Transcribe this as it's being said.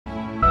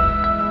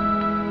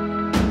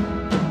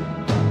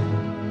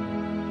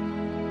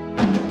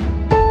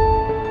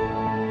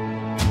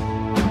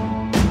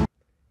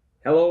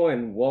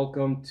and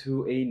welcome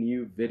to a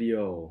new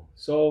video.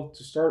 So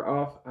to start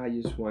off, I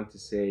just want to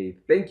say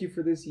thank you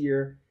for this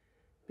year.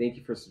 Thank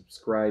you for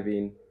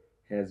subscribing.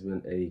 Has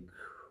been a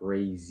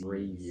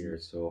crazy year.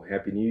 So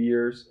happy New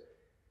Year's.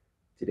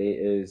 Today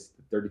is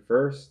the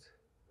 31st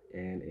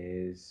and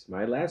is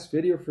my last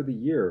video for the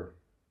year.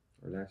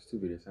 Or last two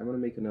videos. I'm going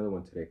to make another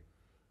one today.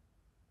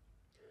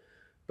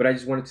 But I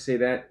just wanted to say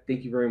that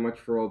thank you very much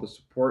for all the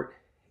support.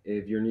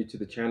 If you're new to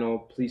the channel,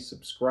 please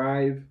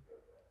subscribe.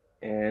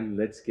 And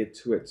let's get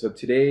to it. So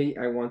today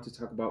I want to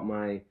talk about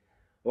my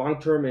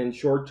long-term and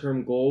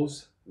short-term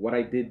goals, what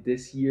I did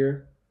this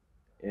year,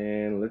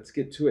 and let's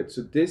get to it.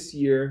 So this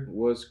year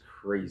was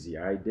crazy.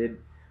 I did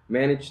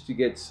manage to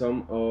get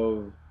some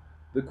of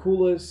the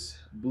coolest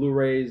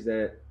Blu-rays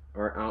that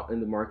are out in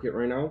the market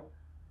right now.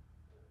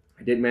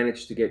 I did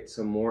manage to get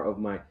some more of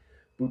my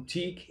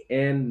boutique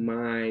and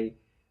my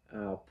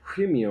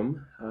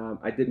premium.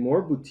 I did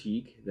more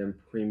boutique than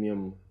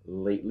premium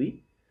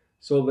lately.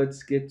 So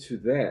let's get to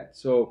that.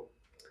 So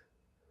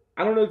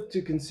I don't know if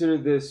to consider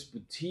this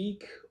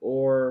boutique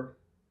or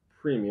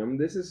premium.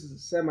 This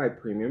is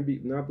semi-premium,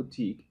 not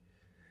boutique.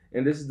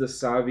 And this is the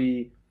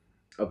Savi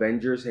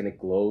Avengers, and it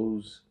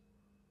glows.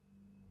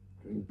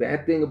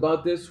 Bad thing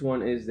about this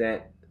one is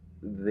that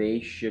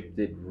they shipped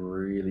it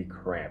really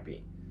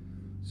crappy.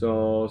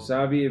 So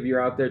Savi, if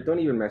you're out there, don't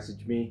even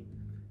message me.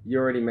 You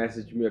already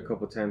messaged me a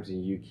couple times,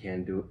 and you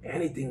can't do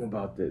anything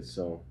about this.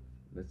 So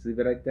let's leave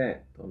it like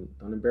that. Don't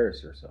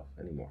embarrass yourself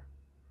anymore.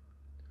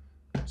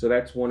 So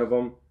that's one of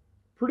them.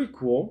 Pretty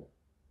cool.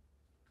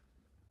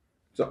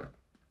 So,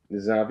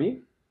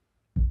 Zavi,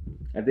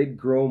 I did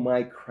grow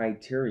my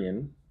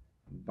criterion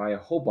by a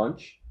whole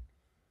bunch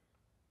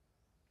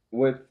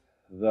with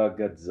the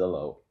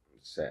Godzilla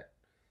set.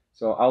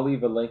 So I'll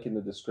leave a link in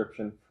the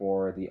description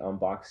for the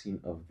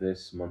unboxing of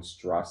this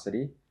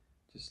monstrosity.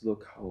 Just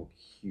look how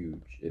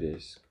huge it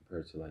is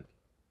compared to like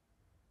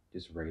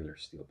just regular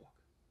Steelbook.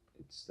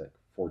 It's like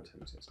 4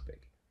 times as big.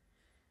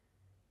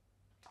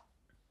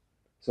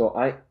 So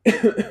I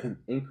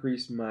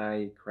increased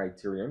my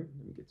criterion.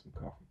 Let me get some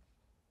coffee.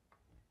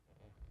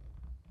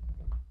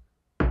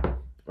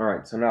 All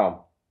right, so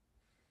now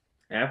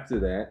after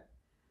that,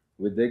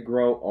 we did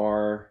grow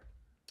our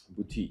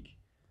boutique.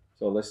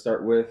 So let's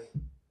start with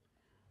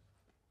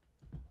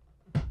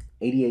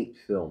 88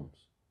 films.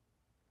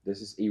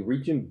 This is a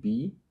Region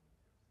B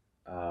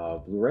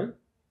Blu-ray.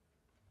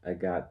 I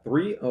got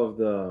 3 of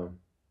the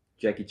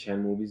Jackie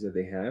Chan movies that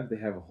they have. They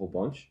have a whole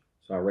bunch,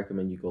 so I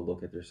recommend you go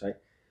look at their site.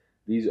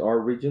 These are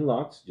region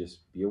locks,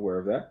 just be aware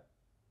of that.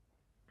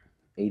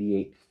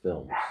 88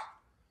 films.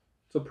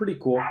 So pretty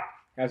cool.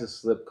 Has a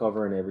slip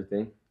cover and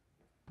everything.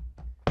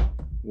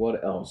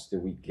 What else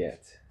did we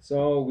get?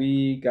 So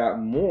we got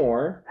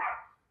more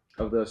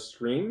of the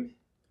Scream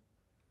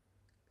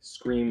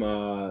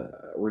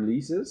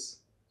releases.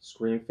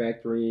 Scream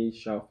Factory,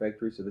 Shout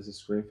Factory. So this is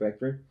Scream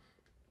Factory.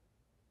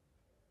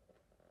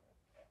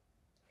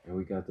 And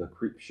we got the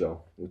Creep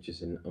Show, which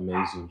is an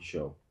amazing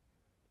show.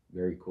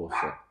 Very cool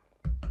set.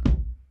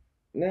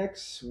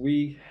 Next,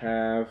 we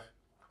have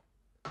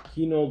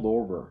Kino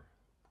Lorber.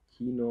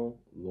 Kino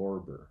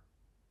Lorber.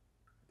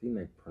 I think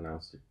I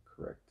pronounced it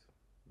correct.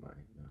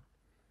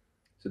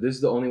 So this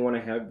is the only one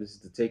I have. This is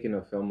the taken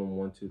of film on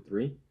 1, 2,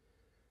 3.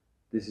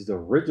 This is the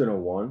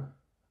original one.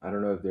 I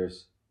don't know if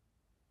there's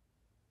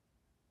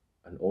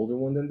an older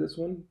one than this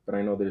one, but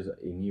I know there's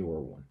a newer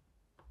one.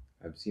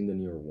 I've seen the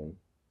newer one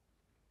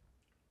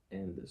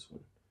and this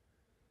one.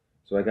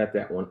 So I got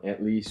that one,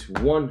 at least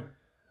one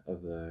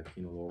of the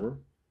Kino Lorber.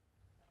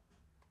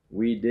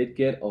 We did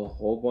get a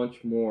whole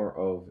bunch more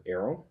of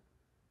Arrow,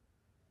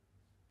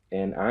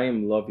 and I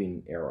am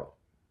loving Arrow.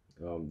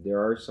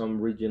 There are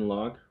some region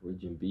lock,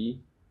 region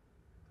B.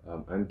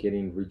 I'm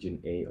getting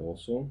region A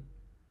also.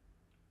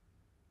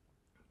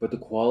 But the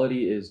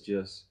quality is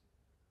just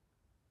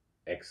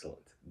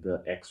excellent.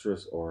 The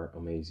extras are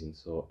amazing.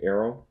 So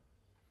Arrow,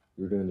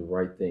 you're doing the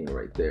right thing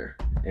right there.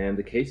 And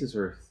the cases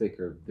are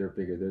thicker, they're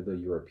bigger. They're the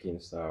European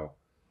style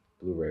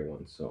Blu-ray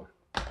ones. So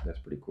that's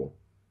pretty cool.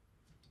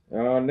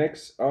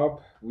 Next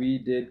up, we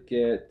did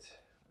get,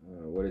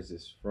 what is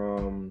this,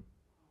 from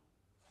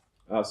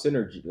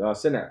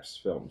Synapse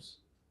Films.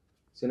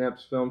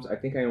 Synapse Films, I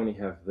think I only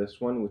have this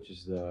one, which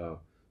is the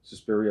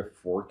Suspiria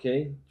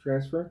 4K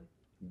transfer.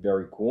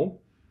 Very cool.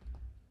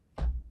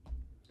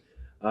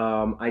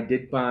 I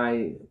did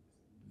buy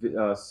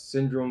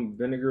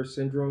Vinegar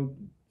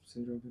Syndrome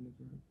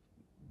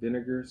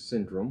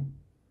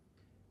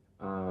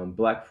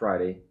Black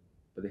Friday,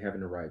 but they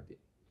haven't arrived yet.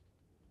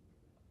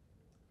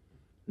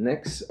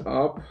 Next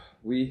up,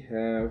 we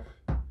have,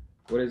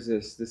 what is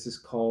this? This is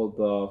called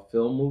the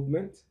Film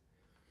Movement,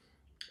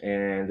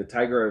 and the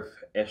Tiger of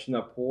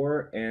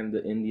Eshnapur and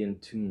the Indian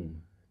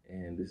Tomb.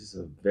 And this is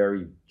a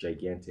very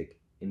gigantic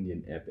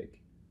Indian epic.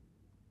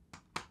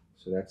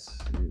 So that's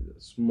a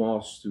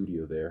small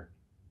studio there.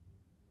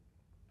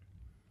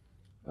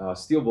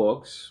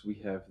 Steelbooks, we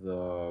have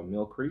the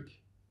Mill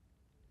Creek.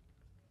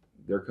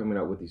 They're coming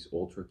out with these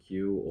Ultra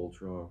Q,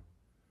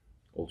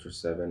 Ultra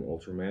 7,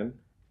 Ultraman.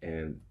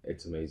 and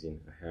it's amazing.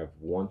 I have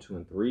 1, 2,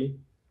 and 3.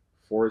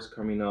 4 is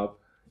coming up,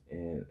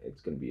 and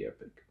it's gonna be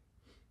epic.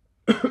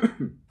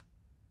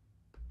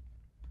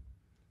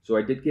 So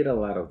I did get a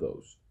lot of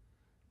those.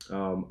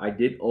 I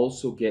did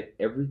also get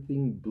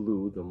Everything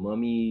Blue, the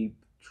Mummy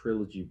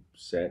trilogy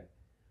set,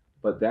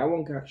 but that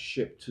one got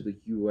shipped to the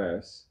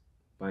U.S.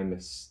 by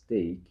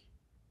mistake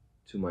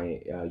to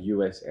my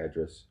U.S.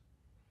 address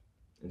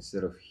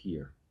instead of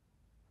here.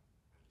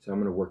 So I'm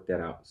gonna work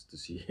that out to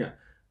see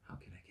how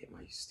can I get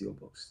my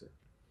Steelbooks there.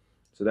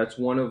 So that's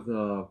one of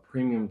the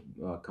premium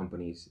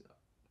companies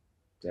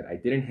that I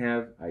didn't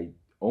have. I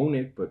own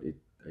it, but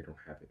I don't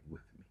have it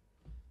with me.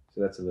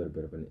 So that's a little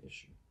bit of an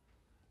issue.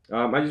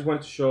 I just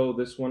wanted to show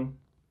this one.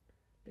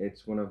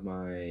 It's one of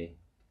my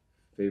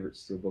favorite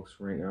Steelbooks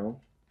right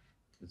now.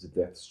 It's a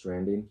Death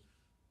Stranding,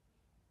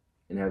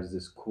 and has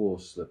this cool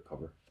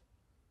slipcover.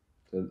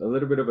 So a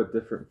little bit of a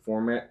different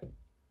format.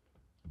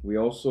 We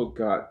also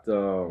got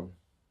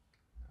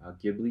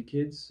Ghibli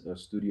Kids,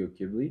 Studio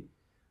Ghibli,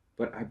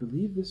 but I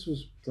believe this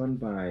was done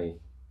by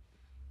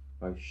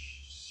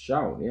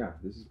Shout. Yeah,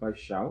 this is by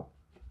Shout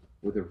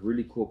with a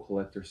really cool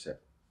collector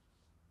set.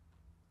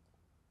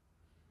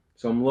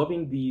 So I'm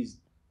loving these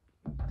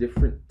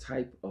different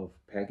type of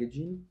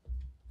packaging,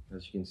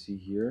 as you can see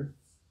here.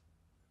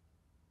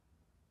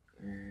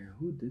 And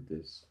who did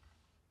this?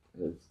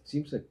 It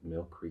seems like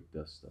Mill Creek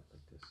does stuff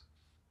like this,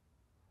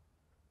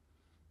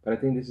 but I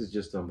think this is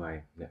just done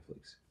by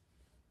Netflix.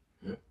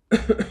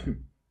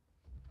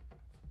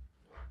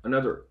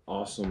 Another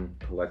awesome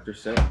collector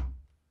set.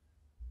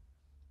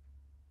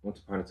 Once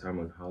Upon a Time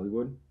in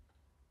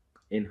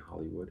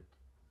Hollywood,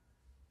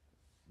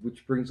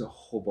 which brings a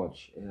whole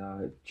bunch.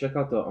 Check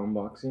out the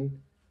unboxing.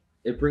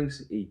 It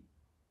brings a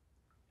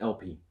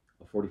LP,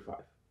 a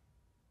 45.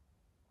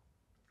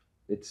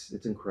 It's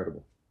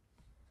incredible.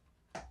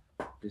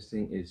 This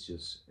thing is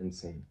just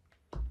insane.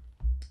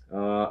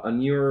 A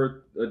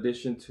newer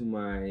addition to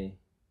my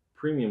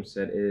premium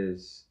set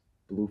is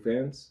Blue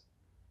Fans.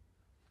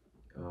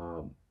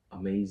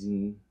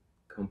 Amazing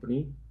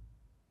company.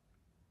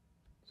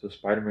 So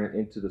Spider-Man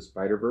Into the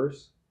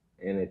Spider-Verse,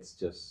 and it's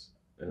just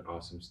an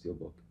awesome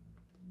steelbook.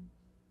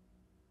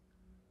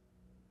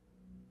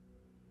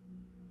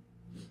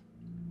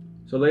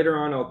 So later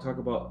on, I'll talk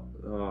about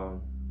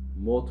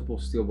multiple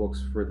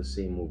steelbooks for the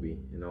same movie,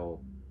 and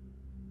I'll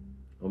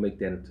make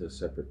that into a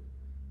separate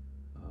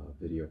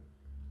video.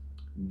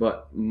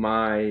 But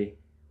my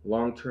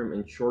long-term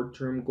and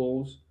short-term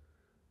goals,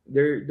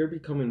 they're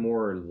becoming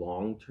more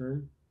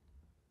long-term.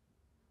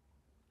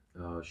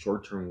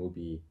 Short-term will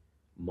be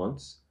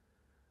months,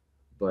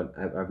 but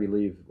I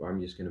believe I'm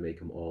just gonna make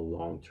them all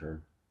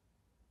long-term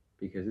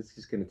because it's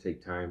just gonna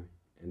take time,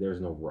 and there's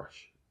no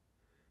rush.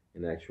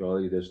 In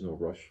actuality, there's no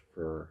rush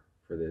for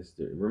this.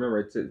 Remember,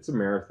 it's a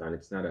marathon.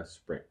 It's not a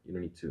sprint. You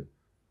don't need to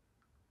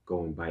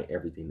go and buy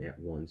everything at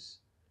once.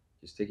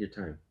 Just take your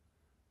time.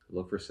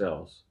 Look for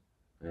sales,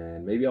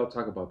 and maybe I'll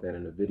talk about that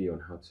in a video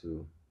on how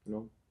to,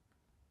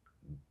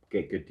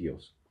 get good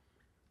deals.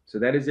 So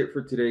that is it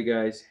for today,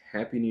 guys.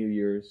 Happy New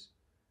Year's.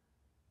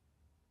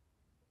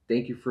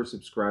 Thank you for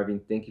subscribing.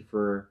 Thank you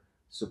for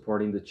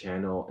supporting the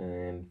channel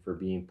and for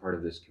being part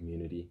of this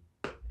community.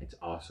 It's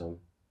awesome.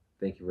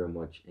 Thank you very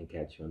much, and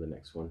catch you on the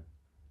next one.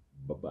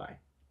 Bye-bye.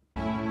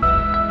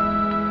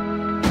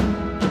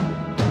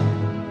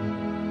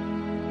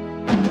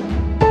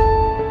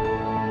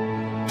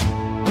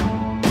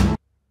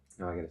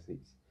 Now I gotta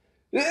sneeze.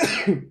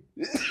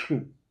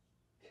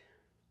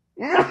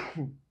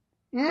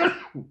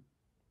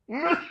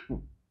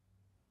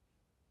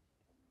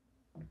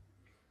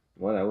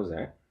 Well, that was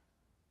that.